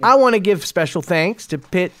I want to give special thanks to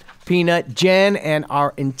Pitt, Peanut, Jen, and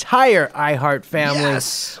our entire iHeart family.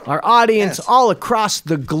 Yes. Our audience all across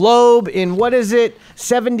the globe in, what is it,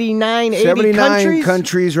 79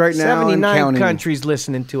 countries right now. 79 countries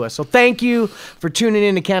listening to us. So thank you for tuning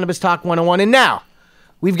in to Cannabis Talk 101. And now,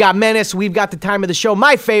 we've got Menace. We've got the time of the show.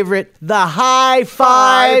 My favorite, the High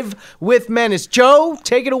Five with Menace. Joe,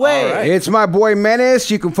 take it away. All right. It's my boy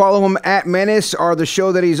Menace. You can follow him at Menace, or the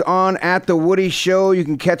show that he's on at The Woody Show. You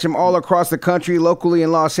can catch him all across the country, locally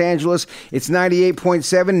in Los Angeles. It's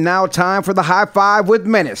 98.7. Now time for the High Five with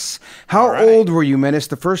Menace. How old were you, Menace,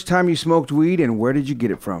 the first time you smoked weed, and where did you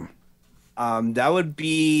get it from? That would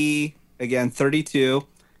be, again, 32.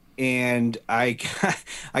 And I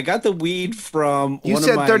got the weed from You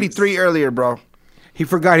said 33 earlier, bro. He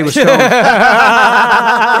forgot he was stoned. 33?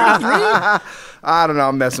 I don't know.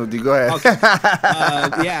 I'm messing with you. Go ahead. Okay.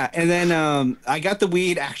 Yeah, and then I got the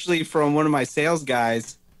weed actually from one of my sales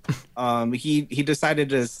guys. He decided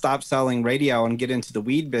to stop selling radio and get into the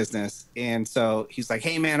weed business, and so he's like,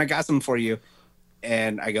 "Hey, man, I got some for you."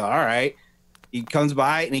 And I go, "All right." He comes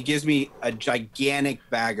by and he gives me a gigantic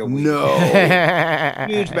bag of weed. No.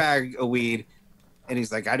 Huge bag of weed. And he's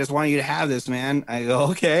like, "I just want you to have this, man." I go,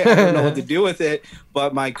 "Okay." I don't know what to do with it.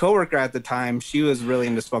 But my coworker at the time, she was really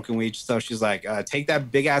into smoking weed. So she's like, "Take that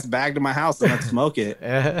big ass bag to my house and let's smoke it."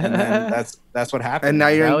 And then that's what happened. And now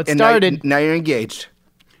you're now you're engaged.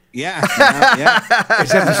 Yeah. Yeah.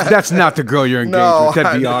 That's not the girl you're engaged with.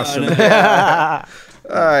 That'd be awesome.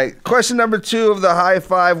 All right. Question number 2 of the High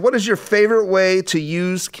Five. What is your favorite way to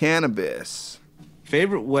use cannabis?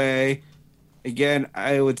 Favorite way, again,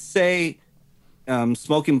 I would say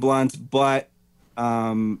smoking blunts, but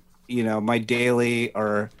my daily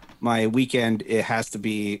or my weekend, it has to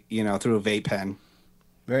be, through a vape pen.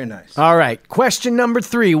 Very nice. All right. Question number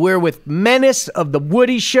 3. We're with Menace of The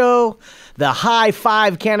Woody Show, the High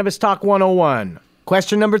Five Cannabis Talk 101.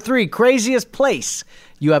 Question number 3. Craziest place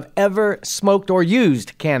you have ever smoked or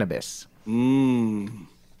used cannabis?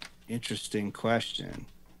 Interesting question.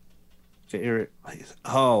 Favorite place?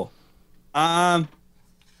 I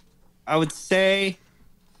would say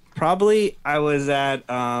probably I was at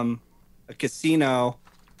a casino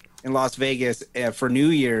in Las Vegas for New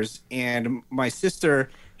Year's, and my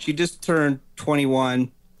sister, she just turned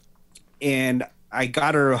 21, and I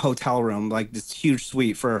got her a hotel room, like this huge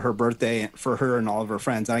suite for her birthday, for her and all of her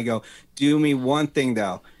friends. And I go, "Do me one thing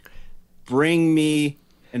though, bring me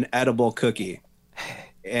an edible cookie."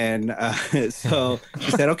 And so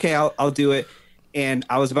she said, "Okay, I'll do it." And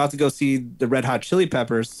I was about to go see the Red Hot Chili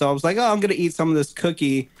Peppers, so I was like, "Oh, I'm gonna eat some of this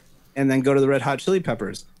cookie, and then go to the Red Hot Chili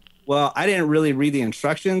Peppers." Well, I didn't really read the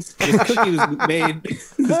instructions. This cookie was made.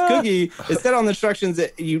 This cookie, it said on the instructions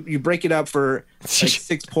that you break it up for like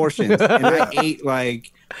 6 portions, and I ate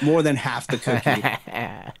like more than half the cookie.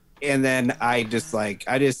 And then I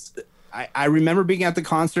remember being at the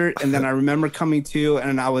concert, and then I remember coming to,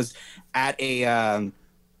 and I was at a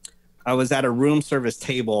room service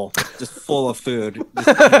table, just full of food.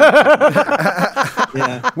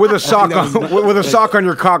 Yeah. With a sock on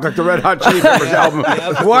your cock, like the Red Hot Chili Peppers album.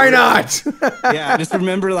 Yep. Why not? Yeah, I just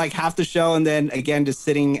remember like half the show, and then again just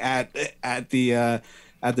sitting at the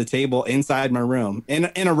table inside my room in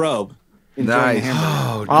a robe. Nice.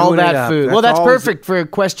 All that food. Well, that's perfect for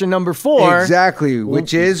question number 4. Exactly.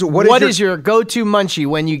 Which is what is your go-to munchie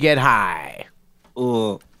when you get high?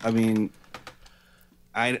 Oh, I mean,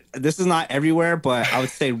 this is not everywhere, but I would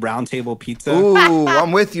say Round Table Pizza. Ooh,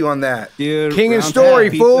 I'm with you on that. Dude, King and Story,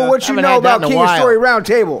 fool. What you know about King and Story Round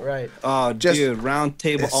Table? Right. Oh, dude, Round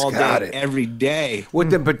Table all day, every day.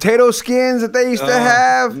 With the potato skins that they used to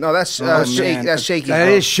have. No, that's Shakey's. That's Shakey's. That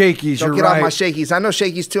is Shakey's. Don't get off my Shakey's. I know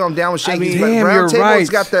Shakey's too. I'm down with Shakey's. But damn, Round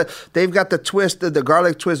Table's right. they've got the twist, the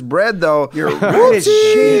garlic twist bread though. You're right. It's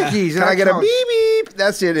Shakey's. Can I get a beep beep?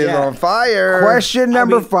 That's it. It's on fire. Question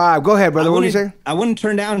number 5. Go ahead, brother. What do you say? I wouldn't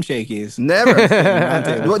turn down Shakey's. Never.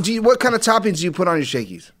 What kind of toppings do you put on your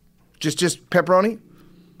Shakey's? Just pepperoni?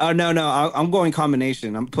 Oh no, I'm going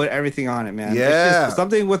combination. I'm put everything on it, man. Yeah, it's just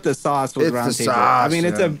something with the sauce with Round Table. Sauce, I mean,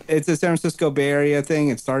 it's a San Francisco Bay Area thing.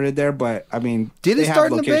 It started there, but I mean, did it they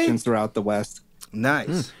start have in the Bay? locations throughout the West.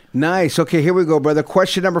 Nice. Nice. Okay, here we go, brother.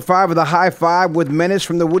 Question number 5 of the High Five with Menace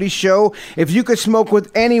from The Woody Show. If you could smoke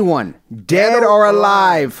with anyone, dead or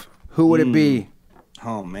alive, who would it be?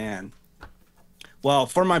 Oh, man. Well,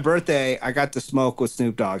 for my birthday, I got to smoke with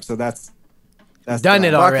Snoop Dogg, so that's done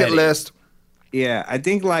it already. Bucket list. Yeah, I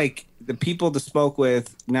think like the people to smoke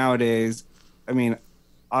with nowadays. I mean,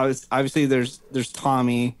 obviously there's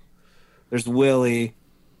Tommy, there's Willie,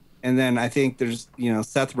 and then I think there's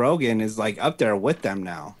Seth Rogen is like up there with them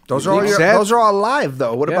now. Those are all live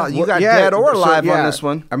though. What about you? Got dead or alive on this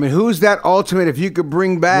one? I mean, who's that ultimate? If you could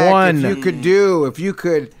bring back, One. if you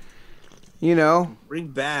could,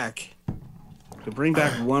 bring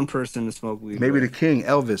back one person to smoke weed. Maybe with. the king,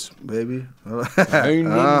 Elvis, baby.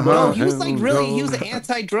 No, he was like he was an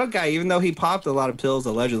anti-drug guy, even though he popped a lot of pills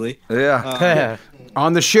allegedly. Yeah.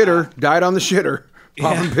 On the shitter, died on the shitter,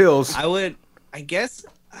 popping pills. I guess,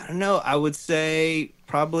 I don't know. I would say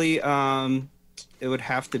probably it would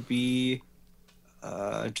have to be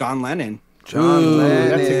John Lennon. John Lennon.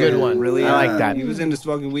 That's a good one. Really, I like that. He was into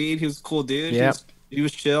smoking weed. He was a cool dude. Yep. He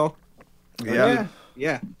was chill. Yeah.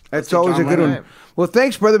 That's always a good one. Well,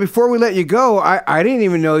 thanks, brother. Before we let you go, I didn't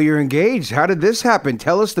even know you're engaged. How did this happen?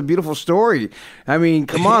 Tell us the beautiful story. I mean,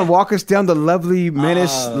 come on, walk us down the lovely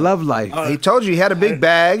Menace love life. He told you he had a big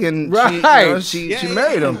bag, and she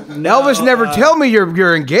married him. Elvis never tell me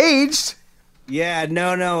you're engaged. Yeah,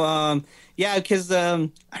 no. Yeah, because I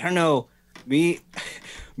don't know.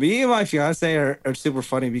 Me and my fiance are super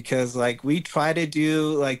funny because like we try to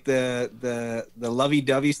do like the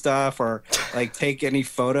lovey-dovey stuff or like take any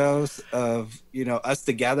photos of us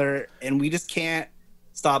together, and we just can't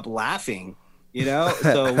stop laughing,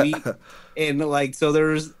 so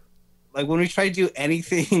there's like when we try to do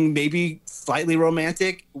anything maybe slightly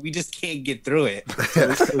romantic, we just can't get through it,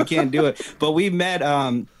 so we can't do it. But we met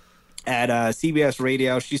at CBS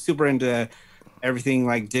Radio. She's super into everything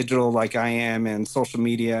like digital like I am, and social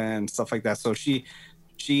media and stuff like that. So she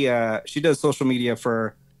does social media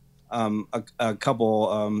for a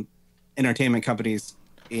couple entertainment companies,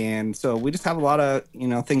 and so we just have a lot of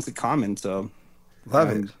things in common. So love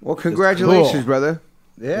it. Well, congratulations, cool. brother.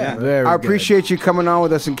 Yeah. I appreciate you coming on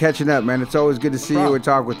with us and catching up, man. It's always good to see you and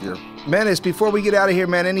talk with you. Menace, before we get out of here,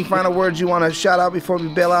 man, any final words you want to shout out before we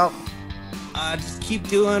bail out? Just keep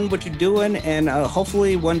doing what you're doing, and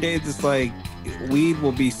hopefully one day this like weed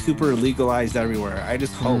will be super legalized everywhere. I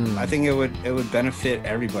just hope. I think it would benefit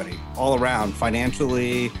everybody all around,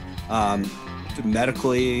 financially,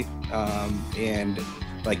 medically, and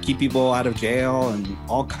like keep people out of jail and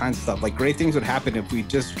all kinds of stuff. Like great things would happen if we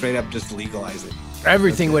just straight up just legalize it.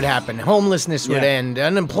 Everything would happen. Homelessness would end.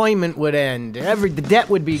 Unemployment would end. The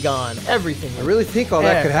debt would be gone. Everything. I really think all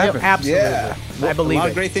that could happen. Absolutely. Yeah. I believe a lot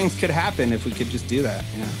of great things could happen if we could just do that.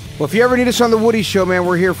 Yeah. Well, if you ever need us on The Woody Show, man,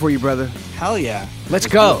 we're here for you, brother. Hell yeah. Let's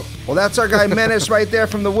go. Well, that's our guy Menace right there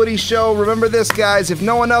from The Woody Show. Remember this, guys. If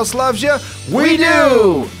no one else loves you, we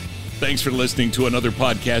do. Thanks for listening to another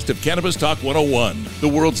podcast of Cannabis Talk 101, the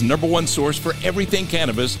world's #1 source for everything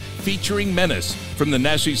cannabis, featuring Menace from the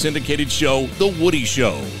nationally syndicated show, The Woody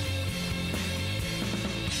Show.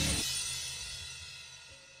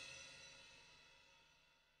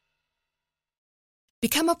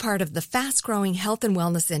 Become a part of the fast-growing health and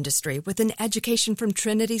wellness industry with an education from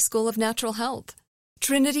Trinity School of Natural Health.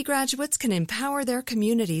 Trinity graduates can empower their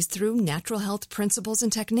communities through natural health principles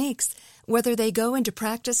and techniques, whether they go into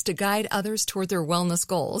practice to guide others toward their wellness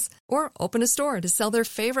goals or open a store to sell their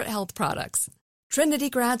favorite health products. Trinity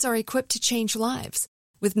grads are equipped to change lives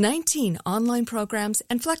with 19 online programs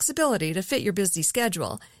and flexibility to fit your busy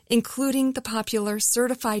schedule, including the popular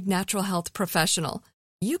Certified Natural Health Professional.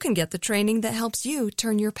 You can get the training that helps you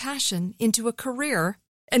turn your passion into a career.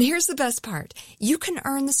 And here's the best part. You can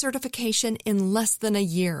earn the certification in less than a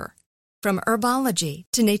year. From herbology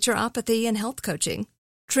to naturopathy and health coaching,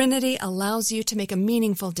 Trinity allows you to make a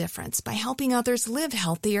meaningful difference by helping others live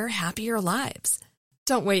healthier, happier lives.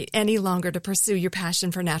 Don't wait any longer to pursue your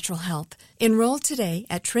passion for natural health. Enroll today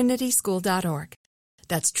at trinityschool.org.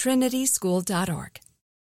 That's trinityschool.org.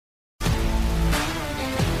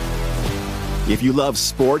 If you love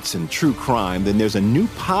sports and true crime, then there's a new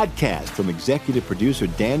podcast from executive producer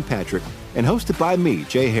Dan Patrick and hosted by me,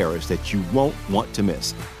 Jay Harris, that you won't want to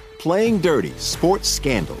miss. Playing Dirty: Sports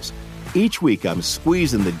Scandals. Each week, I'm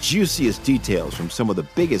squeezing the juiciest details from some of the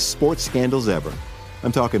biggest sports scandals ever.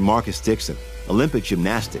 I'm talking Marcus Dixon, Olympic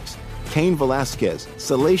gymnastics, Cain Velasquez,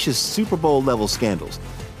 salacious Super Bowl-level scandals.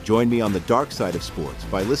 Join me on the dark side of sports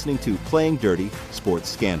by listening to Playing Dirty: Sports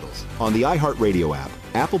Scandals on the iHeartRadio app,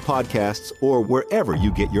 Apple Podcasts, or wherever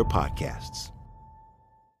you get your podcasts.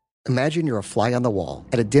 Imagine you're a fly on the wall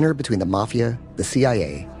at a dinner between the mafia, the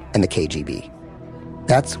CIA, and the KGB.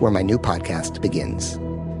 That's where my new podcast begins.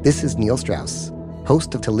 This is Neil Strauss,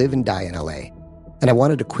 host of To Live and Die in LA. And I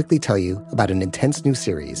wanted to quickly tell you about an intense new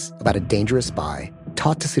series about a dangerous spy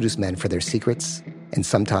taught to seduce men for their secrets and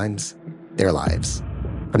sometimes their lives.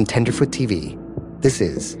 From Tenderfoot TV, this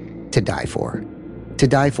is To Die For. To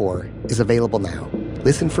Die For is available now.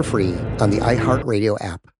 Listen for free on the iHeartRadio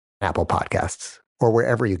app, Apple Podcasts, or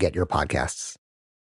wherever you get your podcasts.